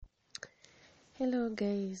Hello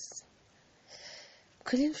guys.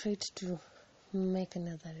 Couldn't wait to make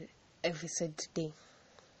another episode today.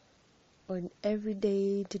 On every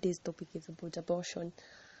day, today's topic is about abortion.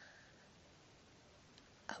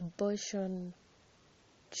 Abortion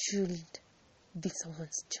should be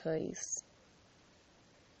someone's choice.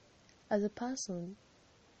 As a person,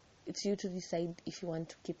 it's you to decide if you want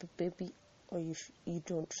to keep a baby or you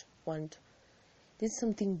don't want. This is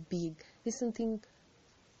something big. This is something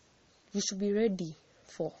you should be ready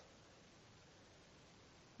for.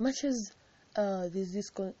 Much as there's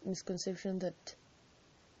this misconception that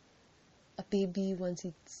a baby, once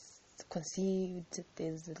it's conceived,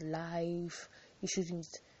 there's a life, you shouldn't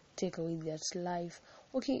take away that life.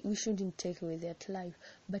 Okay, we shouldn't take away that life,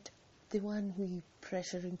 but the one who is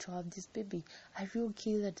pressuring to have this baby, are you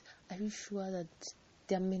sure that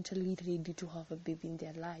they're mentally ready to have a baby in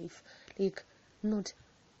their life? It's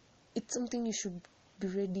something you should be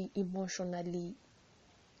ready emotionally.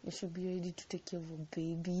 You should be ready to take care of a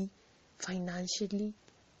baby financially.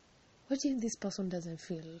 What if this person doesn't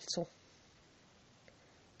feel so?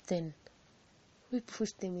 Then we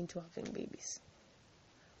push them into having babies,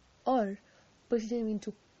 or push them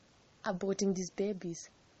into aborting these babies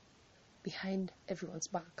behind everyone's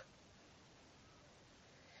back.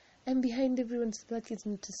 And behind everyone's back is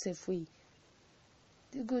not a safe way.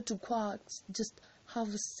 They go to courts, just have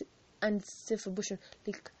unsafe abortion,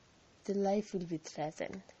 the life will be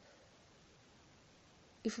threatened.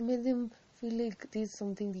 If we make them feel like there's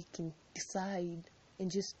something they can decide and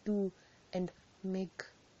just do, and make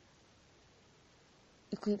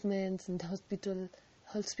equipment and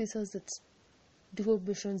hospitals that do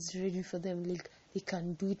abortions ready for them, they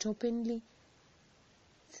can do it openly,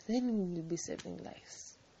 then we will be saving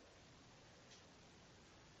lives.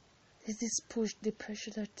 There's this push, the pressure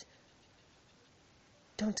that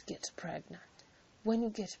don't get pregnant. When you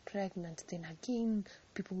get pregnant, then again,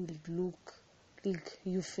 people will look like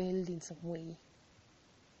you failed in some way.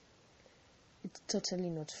 It's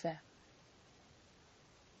totally not fair.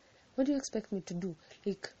 What do you expect me to do?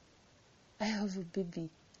 I have a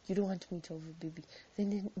baby. You don't want me to have a baby.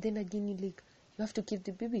 Then again, you have to keep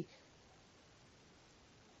the baby.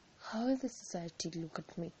 How will the society look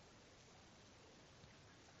at me?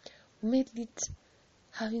 Made it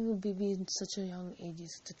having a baby in such a young age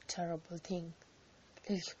is a terrible thing.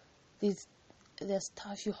 There's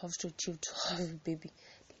stuff you have to achieve to have a baby.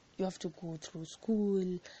 You have to go through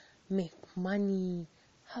school, make money,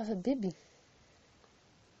 have a baby.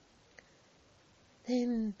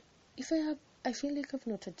 Then, if I feel like I've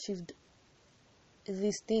not achieved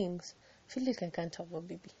these things, I feel like I can't have a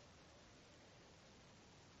baby.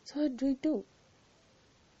 So what do?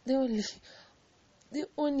 The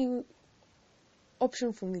only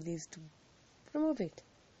option for me is to remove it.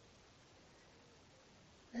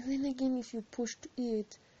 And then again, if you push to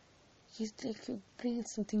it, it's like you bring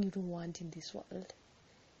something you don't want in this world.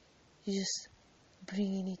 You just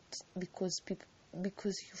bring in it because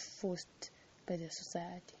you're forced by the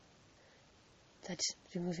society that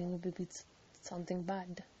removing a baby is something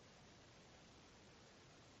bad.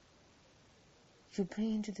 You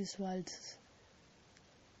bring into this world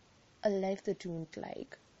a life that you won't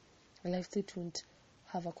like, a life that you won't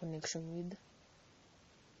have a connection with,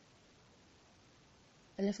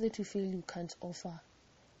 a life that you feel you can't offer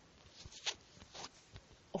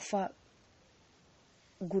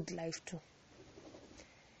good life to.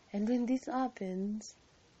 And when this happens,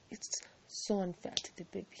 it's so unfair to the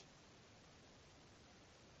baby.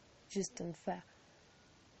 Just unfair.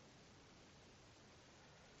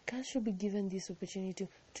 Girls should be given this opportunity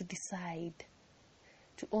to decide,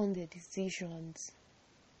 to own their decisions.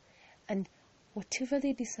 And whatever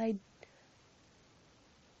they decide,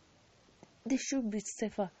 there should be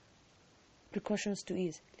safer precautions to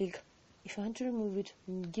it. If I want to remove it,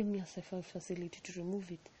 give me a safer facility to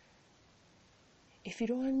remove it. If you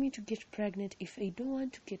don't want me to get pregnant, if I don't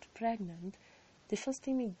want to get pregnant, the first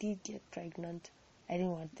time I did get pregnant, I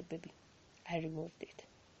didn't want the baby. I removed it.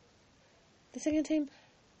 The second time,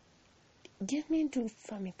 get me into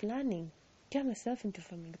family planning. Get myself into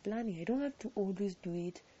family planning. I don't have to always do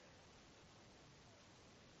it.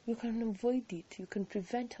 You can avoid it. You can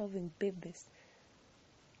prevent having babies.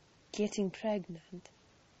 Getting pregnant.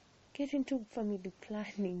 Get into family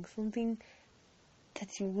planning. Something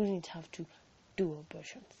that you wouldn't have to do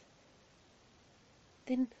abortions.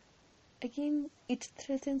 Then again, it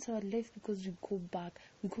threatens our life because we go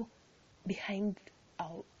behind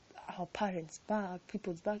our parents' back,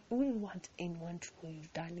 people's back. We wouldn't want anyone to know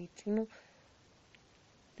you've done it,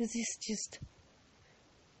 This is just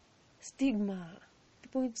stigma.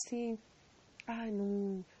 People would say,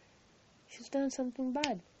 no, she's done something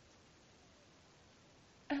bad.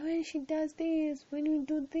 And when she does this, when we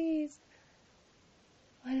do this,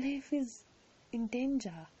 our life is in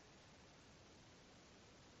danger.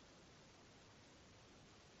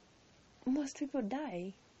 Most people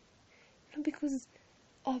die, not because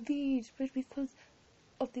of it, but because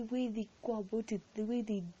of the way they go about it, the way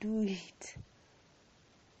they do it.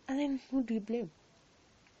 And then who do we blame?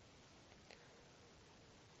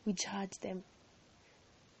 We judge them.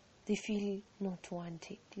 They feel not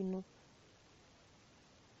wanted,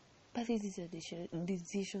 But this is a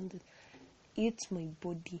decision that it's my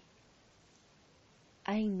body.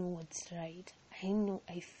 I know what's right.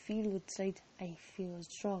 I feel what's right. I feel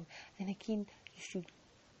what's wrong. And again,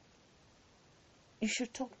 you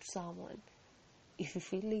should talk to someone. If you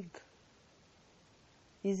feel like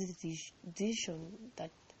this is a decision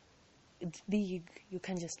that it's big, you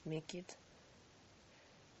can just make it.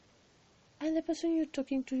 And the person you're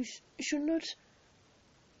talking to should not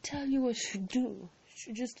tell you what to do.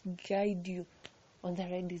 Should just guide you on the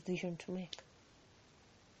right decision to make.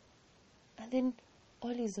 And then all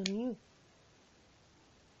is on you.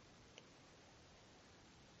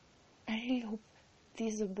 I really hope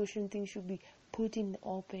this abortion thing should be put in the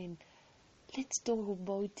open. Let's talk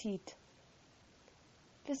about it.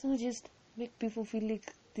 Let's not just make people feel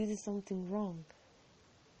like this is something wrong.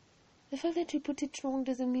 The fact that we put it wrong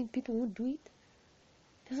doesn't mean people won't do it.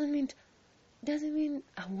 Doesn't mean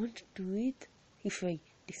I won't do it if I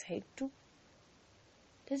decide to.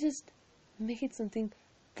 Let's just make it something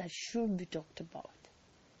that should be talked about.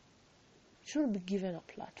 Should be given a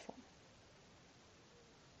platform.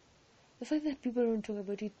 The fact that people don't talk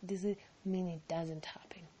about it doesn't mean it doesn't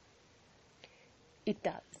happen. It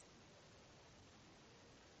does.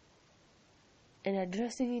 And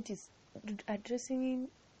addressing it is the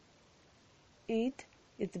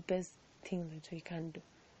best thing that we can do.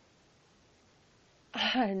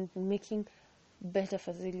 And making better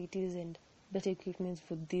facilities and better equipment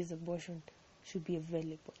for this abortion should be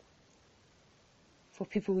available for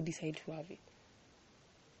people who decide to have it.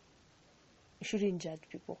 You shouldn't judge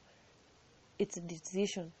people. It's a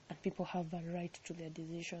decision, and people have a right to their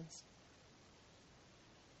decisions.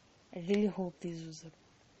 I really hope this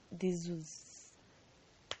was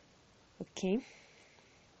okay.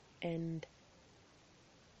 And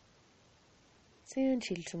see you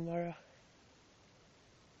until tomorrow.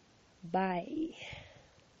 Bye.